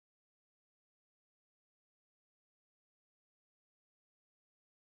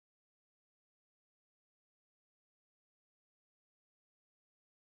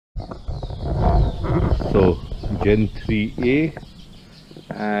So Gen 3A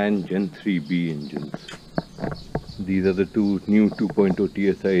and Gen 3B engines. These are the two new 2.0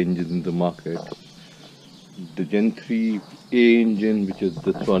 TSI engines in the market. The Gen 3A engine, which is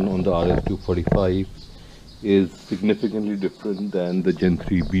this one on the RS245, is significantly different than the Gen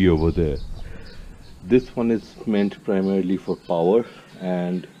 3B over there. This one is meant primarily for power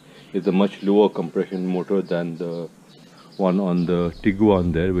and is a much lower compression motor than the one on the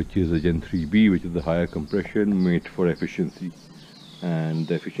Tiguan there, which is a Gen 3B, which is the higher compression made for efficiency. And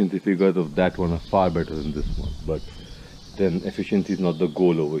the efficiency figures of that one are far better than this one, but then efficiency is not the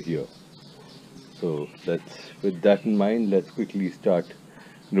goal over here. So with that in mind, let's quickly start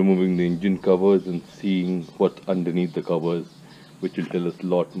removing the engine covers and seeing what's underneath the covers, which will tell us a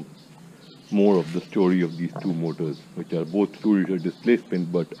lot more of the story of these two motors, which are both 2-liter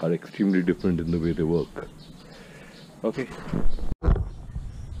displacement but are extremely different in the way they work. Okay,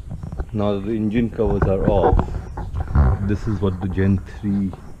 now that the engine covers are off, this is what the Gen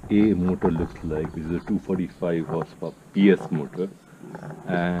 3A motor looks like, which is a 245 horsepower PS motor,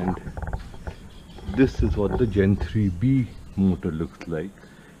 and this is what the Gen 3B motor looks like,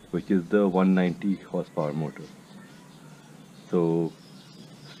 which is the 190 horsepower motor. So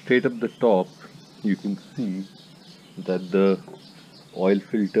straight up the top you can see that the oil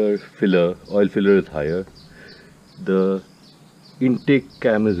filler is higher. The intake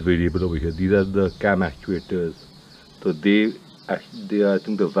cam is variable over here. These are the cam actuators. So they are, I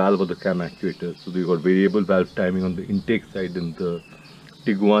think, the valve of the cam actuators. So we got variable valve timing on the intake side in the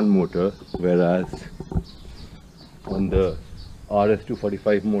Tiguan motor, whereas on the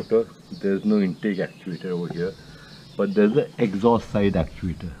RS245 motor there's no intake actuator over here, but there's the exhaust side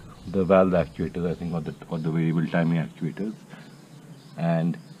actuator, the valve actuators, I think, or the variable timing actuators,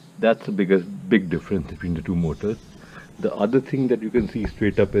 and that's the big difference between the two motors. The other thing that you can see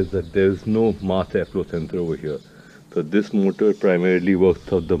straight up is that there's no mass airflow sensor over here. So this motor primarily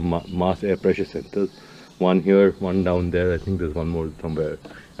works off the mass air pressure sensors. One here, one down there. I think there's one more somewhere.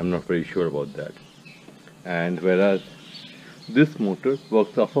 I'm not very sure about that. And whereas this motor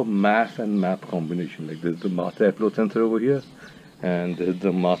works off a mass and map combination. Like there's the mass airflow sensor over here, and there's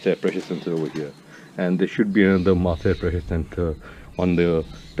the mass air pressure sensor over here. And there should be another mass air pressure sensor on the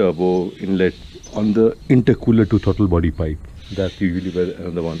turbo inlet, on the intercooler to throttle body pipe. That's usually where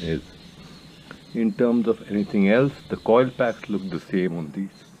another one is. In terms of anything else, the coil packs look the same on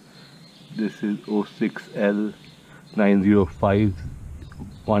these. This is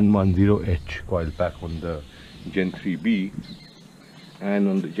 06L905110H coil pack on the Gen 3B, and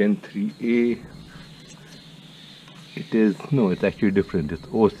on the Gen 3A it's actually different. It's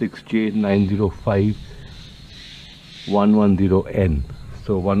 06J905110N.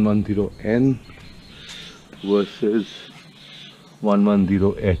 So 110N versus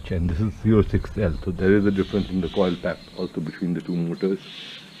 110H, and this is 06L. So there is a difference in the coil pack also between the two motors.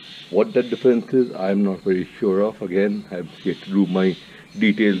 What that difference is, I'm not very sure of. Again, I've yet to do my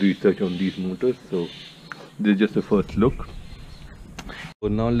detailed research on these motors, so this is just a first look. So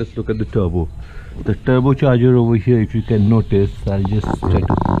now let's look at the turbo. The turbocharger over here, if you can notice, I'll just try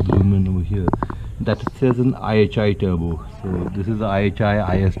to zoom in over here, that it says an IHI turbo. So this is the IHI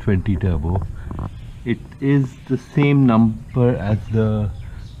IS20 turbo. It is the same number as the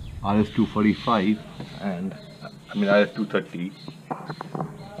RS245 and RS230.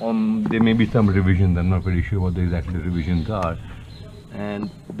 There may be some revisions. I'm not very sure what the exact revisions are.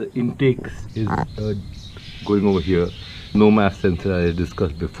 And the intakes is going over here. No mass sensor, I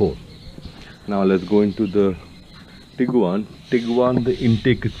discussed before. Now let's go into the Tiguan. The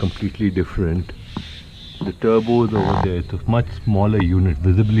intake is completely different. The turbo is over there. It's a much smaller unit.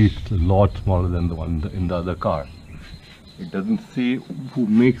 Visibly, it's a lot smaller than the one in the other car. It doesn't say who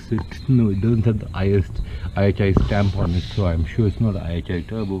makes it. No, it doesn't have the IHI stamp on it, so I'm sure it's not an IHI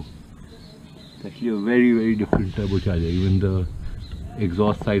turbo. It's actually a very, very different turbocharger. Even the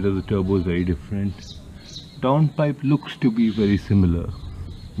exhaust side of the turbo is very different. Downpipe looks to be very similar.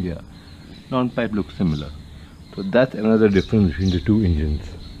 Yeah, downpipe looks similar. So that's another difference between the two engines.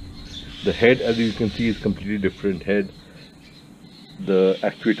 The head, as you can see, is completely different head. The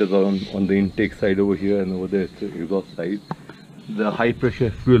actuators are on the intake side over here, and over there it's the exhaust side. The high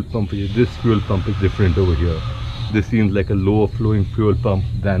pressure fuel pump, this fuel pump is different over here. This seems like a lower flowing fuel pump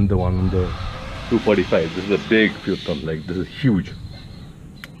than the one on the 245. This is a big fuel pump, like this is huge.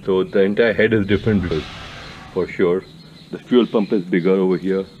 So the entire head is different because, for sure, the fuel pump is bigger over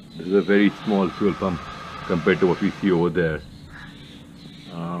here. This is a very small fuel pump compared to what we see over there.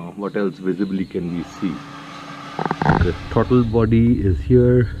 What else visibly can we see? The throttle body is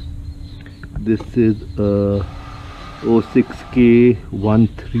here. This is a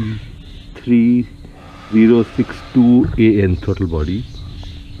 06K133 062AN throttle body.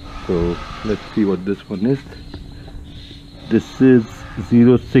 So let's see what this one is. This is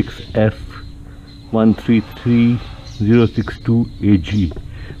 06F133062AG.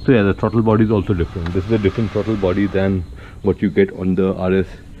 So yeah, the throttle body is also different. This is a different throttle body than what you get on the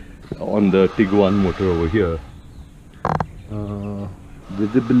on the Tiguan motor over here.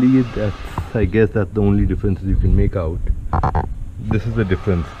 Visibly, I guess that's the only difference you can make out. This is the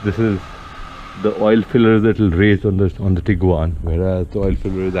difference. This is the oil filler that will raise on the Tiguan, whereas the oil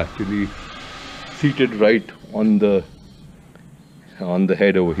filler is actually seated right on the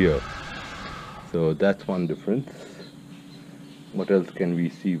head over here. So that's one difference. What else can we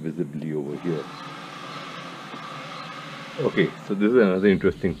see visibly over here? Okay, so this is another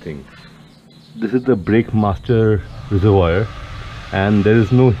interesting thing. This is the brake master reservoir, and there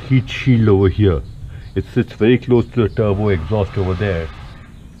is no heat shield over here. It sits very close to the turbo exhaust over there.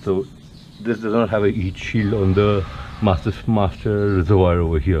 So this does not have a heat shield on the master reservoir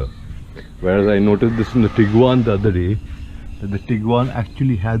over here. Whereas I noticed this in the Tiguan the other day, that the Tiguan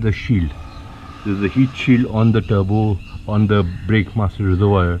actually has a shield. There's a heat shield on the turbo, on the brake master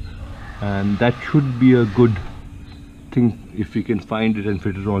reservoir, and that should be a good thing if we can find it and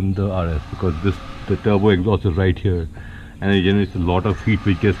fit it on the RS, because the turbo exhaust is right here, and it generates a lot of heat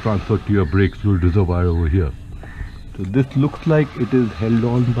which gets transferred to your brake fluid reservoir over here. So this looks like it is held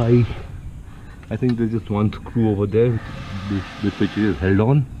on by, I think there's just one screw over there with which it is held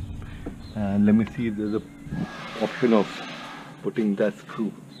on, and let me see if there's a option of putting that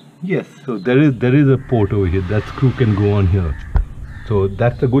screw. Yes, so there is a port over here. That screw can go on here, so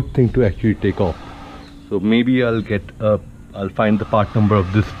that's a good thing to actually take off. So maybe I'll find the part number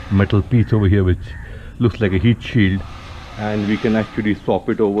of this metal piece over here which looks like a heat shield, and we can actually swap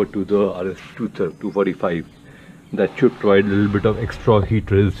it over to the RS245. That should provide a little bit of extra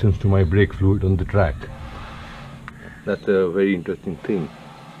heat resistance to my brake fluid on the track. That's a very interesting thing.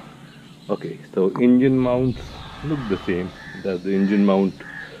 Okay, so engine mounts look the same. That's the engine mount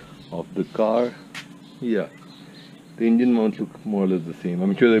of the car. Yeah, the engine mounts look more or less the same.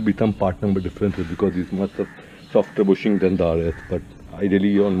 I'm sure there'll be some part number differences because it's much of softer bushing than the RS, but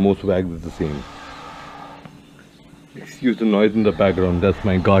ideally on most wags it's the same. Excuse the noise in the background, that's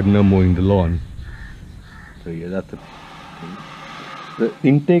my gardener mowing the lawn. So yeah, that's the thing. The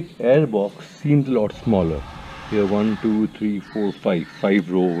intake air box seems a lot smaller. Here 1, 2, 3, 4,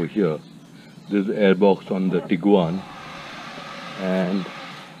 5 row over here. There's the air box on the Tiguan, and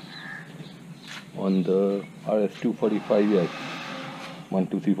on the RS245, yes, 1,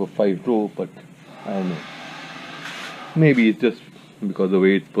 2, 3, 4, 5 row, but I don't know. Maybe it's just because the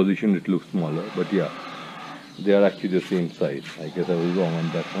way it's positioned it looks smaller, but yeah, they are actually the same size. I guess I was wrong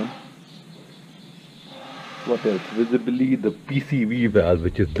on that one. What else? Visibly, the Pcv valve,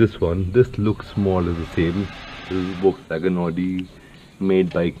 which is this one, this looks more or less the same. This is Volkswagen Audi,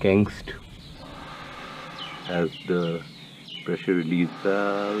 made by Kangst. Has the pressure release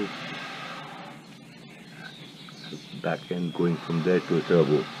valve, back end going from there to a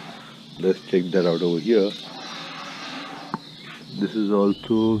turbo. Let's check that out over here. This is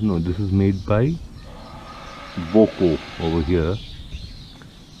also, no, this is made by Voco over here.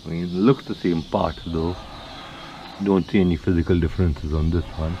 I mean, it looks the same part though. Don't see any physical differences on this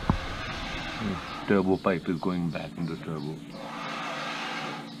one. Turbo pipe is going back into turbo.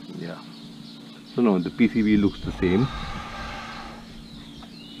 Yeah. So no, the PCV looks the same.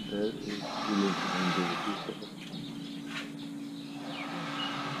 There is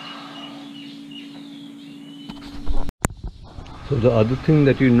so the other thing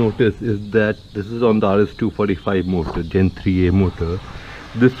that you notice is that this is on the RS245 motor, Gen 3A motor.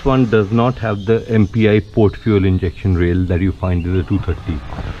 This one does not have the MPI port fuel injection rail that you find in the 230.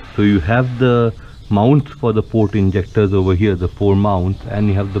 So you have the mounts for the port injectors over here, the 4 mounts, and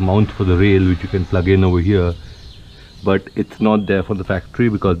you have the mounts for the rail which you can plug in over here, but it's not there for the factory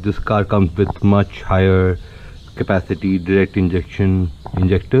because this car comes with much higher capacity direct injection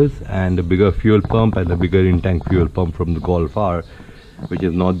injectors and a bigger fuel pump and a bigger in-tank fuel pump from the Golf R, which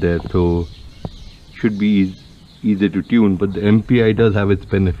is not there. So should be easier to tune, but the MPI does have its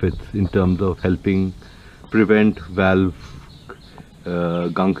benefits in terms of helping prevent valve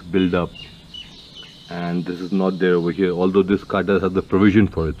gunk build-up, and this is not there over here, although this car does have the provision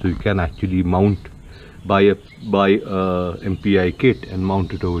for it. So you can actually buy a MPI kit and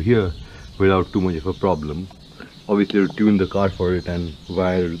mount it over here without too much of a problem. Obviously tune the car for it and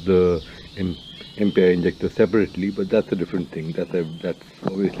wire the MPI injector separately, but that's a different thing. That's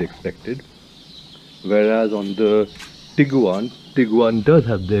obviously expected. Whereas on the Tiguan does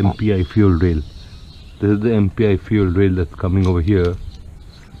have the MPI fuel rail. This is the MPI fuel rail that's coming over here,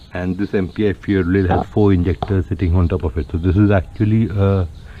 and this MPI fuel rail has 4 injectors sitting on top of it. So this is actually a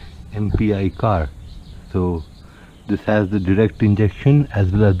MPI car. So this has the direct injection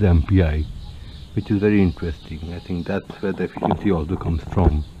as well as the MPI, which is very interesting. I think that's where the efficiency also comes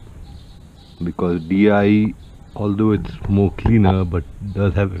from, because DI, although it's more cleaner, but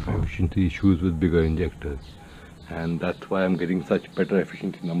does have efficiency issues with bigger injectors, and that's why I'm getting such better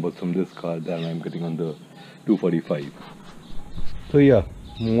efficiency numbers from this car than I'm getting on the 245. So yeah,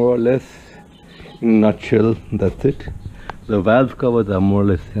 more or less in a nutshell, that's it. The valve covers are more or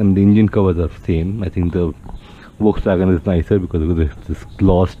less, and the engine covers are same. I think the Volkswagen is nicer because of this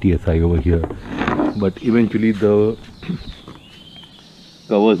gloss TSI over here, but eventually the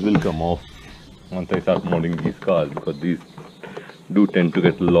covers will come off once I start modding these cars, because these do tend to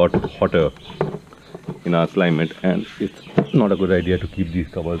get a lot hotter in our climate, and it's not a good idea to keep these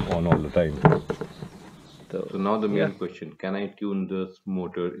covers on all the time. So now the main question, can I tune this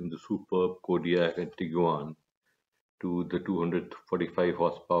motor in the superb Kodiak and Tiguan to the 245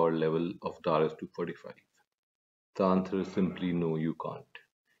 horsepower level of the RS245? The answer is simply no, you can't.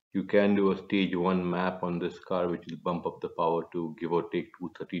 You can do a stage 1 map on this car, which will bump up the power to give or take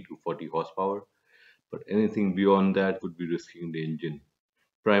 230 to 40 horsepower, but anything beyond that would be risking the engine,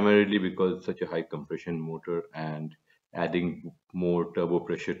 primarily because it's such a high compression motor, and adding more turbo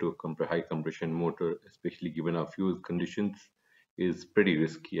pressure to a high compression motor, especially given our fuel conditions, is pretty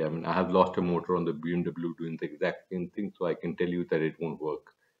risky. I mean, I have lost a motor on the BMW doing the exact same thing, so I can tell you that it won't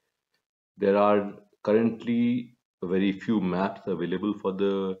work. There are currently very few maps available for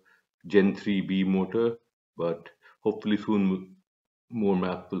the Gen 3B motor, but hopefully soon more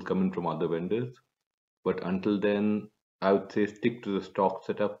maps will come in from other vendors. But until then, I would say stick to the stock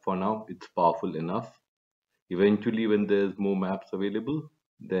setup for now. It's powerful enough. Eventually, when there's more maps available,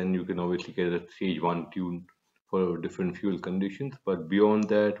 then you can obviously get a stage 1 tune for different fuel conditions. But beyond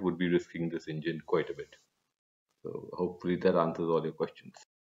that, would be risking this engine quite a bit. So hopefully that answers all your questions.